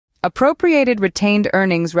Appropriated retained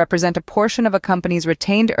earnings represent a portion of a company's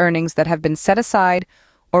retained earnings that have been set aside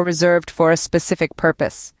or reserved for a specific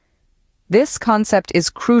purpose. This concept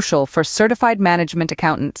is crucial for Certified Management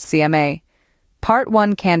Accountant (CMA) Part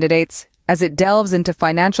 1 candidates, as it delves into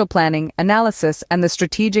financial planning, analysis, and the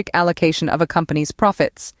strategic allocation of a company's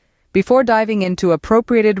profits. Before diving into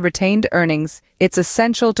appropriated retained earnings, it's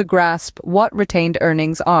essential to grasp what retained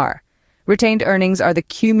earnings are. Retained earnings are the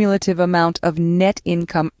cumulative amount of net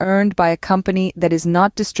income earned by a company that is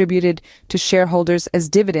not distributed to shareholders as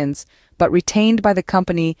dividends, but retained by the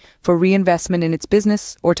company for reinvestment in its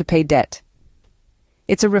business or to pay debt.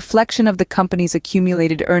 It's a reflection of the company's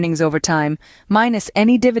accumulated earnings over time, minus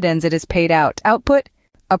any dividends it has paid out. Output: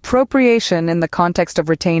 appropriation in the context of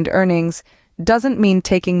retained earnings doesn't mean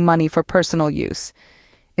taking money for personal use.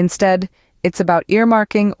 Instead, it's about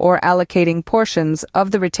earmarking or allocating portions of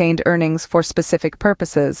the retained earnings for specific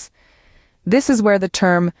purposes. This is where the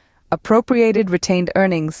term appropriated retained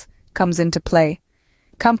earnings comes into play.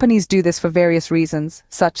 Companies do this for various reasons,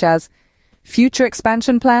 such as future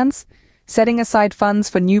expansion plans, setting aside funds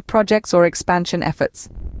for new projects or expansion efforts,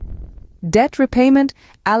 debt repayment,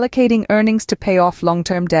 allocating earnings to pay off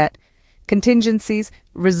long-term debt, contingencies,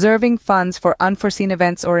 reserving funds for unforeseen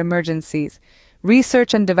events or emergencies,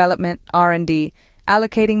 research and development, R&D,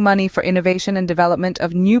 allocating money for innovation and development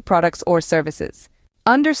of new products or services.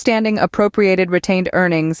 Understanding appropriated retained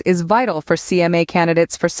earnings is vital for CMA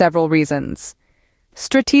candidates for several reasons.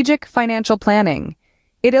 Strategic financial planning.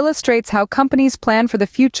 It illustrates how companies plan for the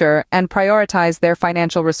future and prioritize their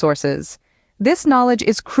financial resources. This knowledge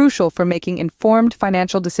is crucial for making informed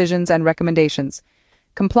financial decisions and recommendations.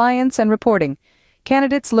 Compliance and reporting.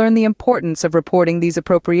 Candidates learn the importance of reporting these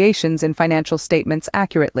appropriations in financial statements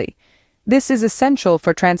accurately. This is essential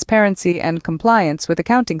for transparency and compliance with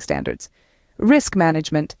accounting standards. Risk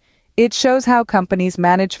management. It shows how companies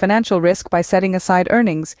manage financial risk by setting aside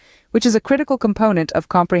earnings, which is a critical component of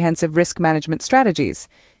comprehensive risk management strategies.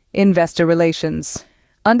 Investor relations.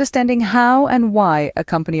 Understanding how and why a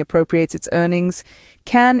company appropriates its earnings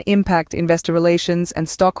can impact investor relations and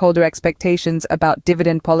stockholder expectations about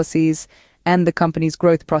dividend policies and the company's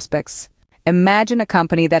growth prospects. Imagine a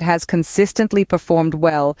company that has consistently performed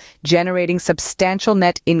well, generating substantial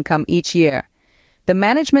net income each year. The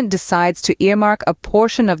management decides to earmark a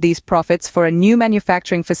portion of these profits for a new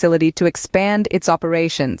manufacturing facility to expand its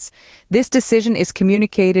operations. This decision is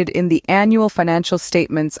communicated in the annual financial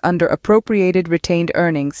statements under appropriated retained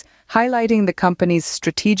earnings, highlighting the company's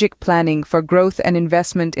strategic planning for growth and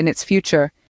investment in its future.